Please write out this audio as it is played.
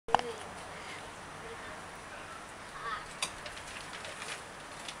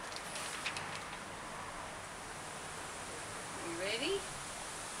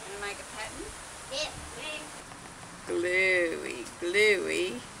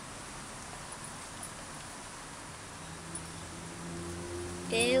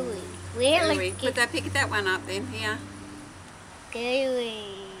pick that one up then, here. Gooey.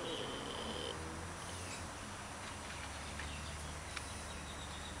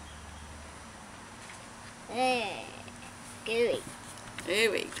 Gooey.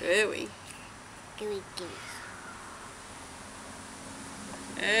 Gooey, gooey. Gooey, gooey.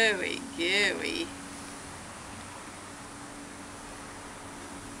 Gooey, gooey.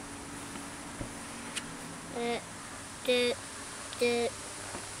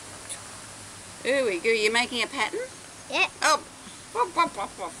 Ooey gooey, you're making a pattern? Yeah. Oh! Wop, wop,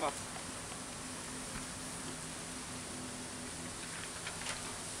 wop, wop, wop.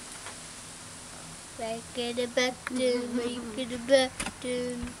 Make it a pattern, make it a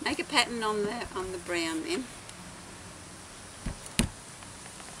pattern. Make a pattern on the brown then.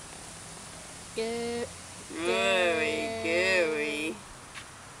 Gooey gooey.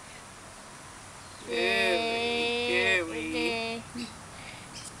 Gooey gooey.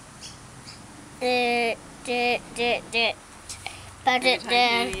 Put it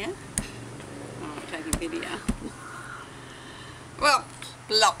there. Oh, I'm taking video. Well,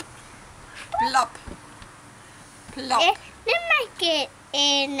 plop. Plop. Plop. Let's make it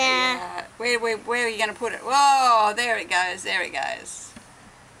in where are you going to put it? Whoa, there it goes, there it goes.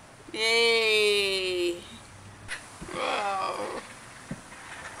 Yay. Whoa.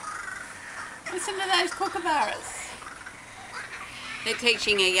 Listen to those kookaburras. They're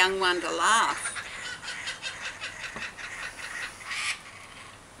teaching a young one to laugh.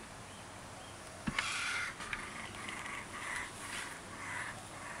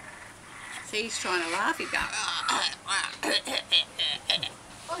 See, he's trying to laugh. He's going.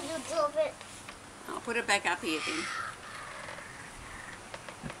 Oh, you drop it. I'll put it back up here then.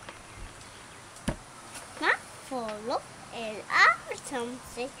 Not follow and after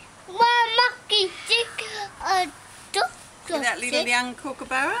something. One monkey stick a duck. See that little young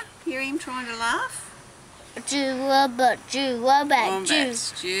kookaburra? Hear him trying to laugh? Wombat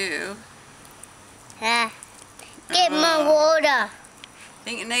Stew. Get more water.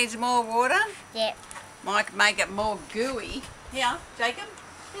 Think it needs more water? Yep. Might make it more gooey. Here, Jacob.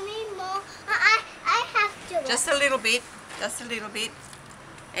 I need more. I have to. Just a little bit. Just a little bit.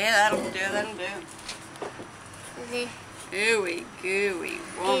 Yeah, that'll do. That'll do. Gooey, gooey,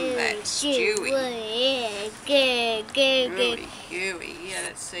 wombat stewy. Gooey, gooey. Yeah,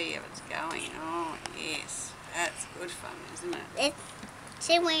 let's see how it's going. Oh, yes. That's good fun, isn't it? Let's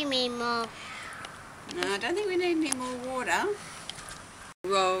see we need more. No, I don't think we need any more water.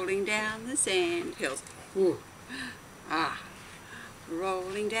 Rolling down the sand hills. Ooh. Ah.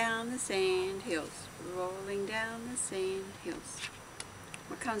 Rolling down the sand hills. Rolling down the sand hills.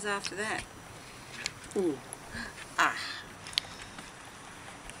 What comes after that? Ooh. Ah.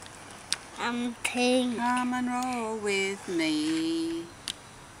 I'm pink. Come and roll with me.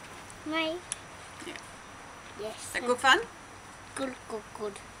 Right? Yeah. Yes. Is that good fun? Good, good,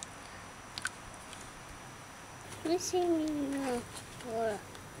 good. Let's see me more water.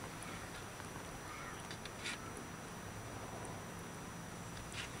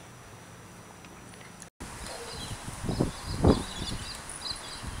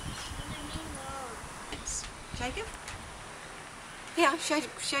 Jacob? Yeah, show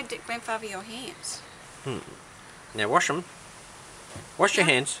Grandfather your hands. Now wash them. Wash your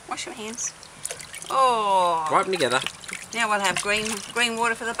hands. Wash your hands. Oh. Wipe them together. Now we'll have green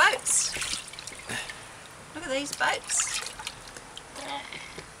water for the boats. Look at these boats.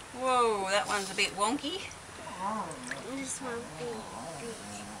 Whoa, that one's a bit wonky. This one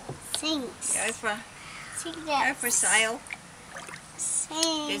sinks. Go for a sail.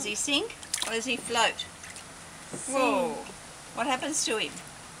 Sing. Does he sink or does he float? Whoa. What happens to him?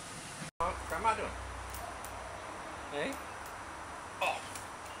 What Grandma doing? Hey? Oh.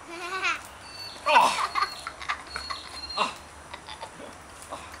 Oh. Oh.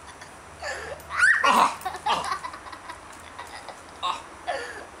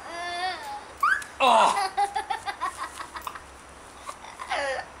 Oh.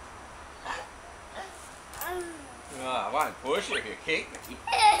 I won't push you if you kick me.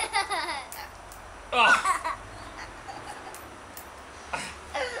 Oh.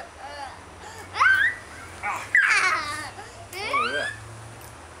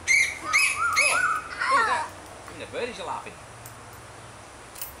 The birdies are laughing.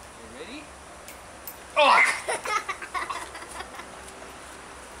 You ready? Oh!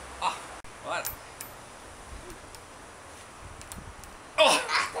 Oh, right. Oh!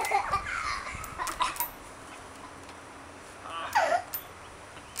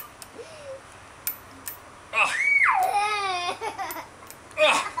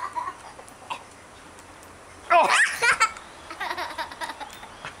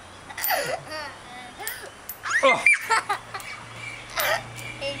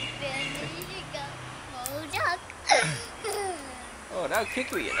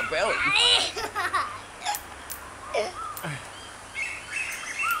 kick me in the belly.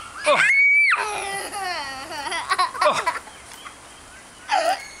 Oh. Oh.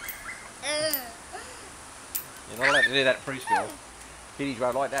 You're not allowed to do that at preschool. Kiddies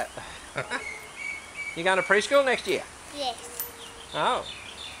won't like that. You going to preschool next year? Yes. Oh.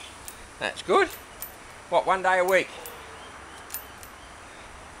 That's good. What, 1 day a week?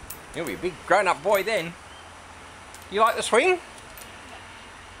 You'll be a big grown-up boy then. You like the swing?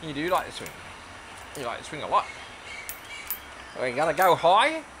 You do like the swing. You like the swing a lot. Are we going to go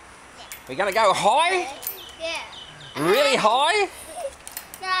high? We're going to go high? Yeah. Really high?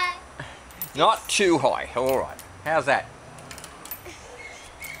 No. Not too high. All right. How's that?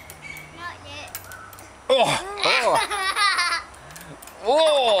 Not yet. Oh! Oh!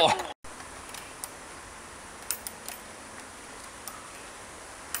 Oh!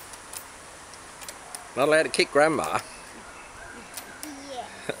 Not allowed to kick Grandma. Yeah.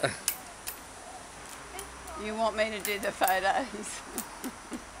 You want me to do the photos?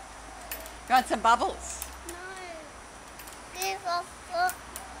 Got some bubbles. No. Give off.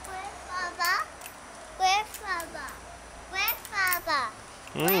 Where's Father? Where's Father? Where's Father?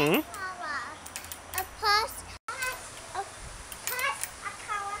 Mm-hmm. Father? A pass. A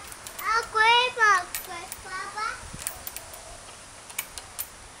cow. A grandma. Where's Father?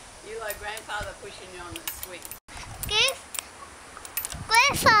 You like grandfather pushing you on the swing. Give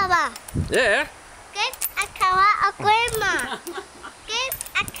grandfather. Yeah. Give a cow a grandma. Give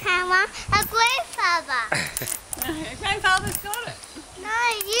a cow a grandfather. Grandfather's got it. No,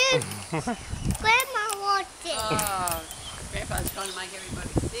 you. Grandma wants it. Oh, grandpa's trying to make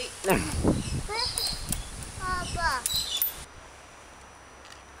everybody sick. Papa.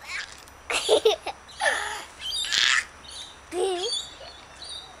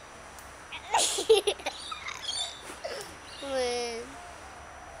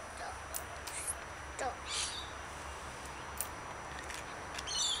 Stop.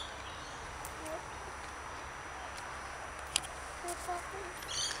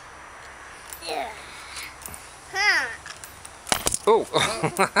 Yeah. Huh. Oh!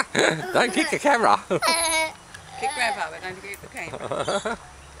 Don't kick the camera. Kick grandpa, but don't kick the camera.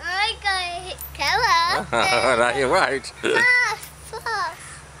 I'm going to hit Kella. No, you won't. Ah,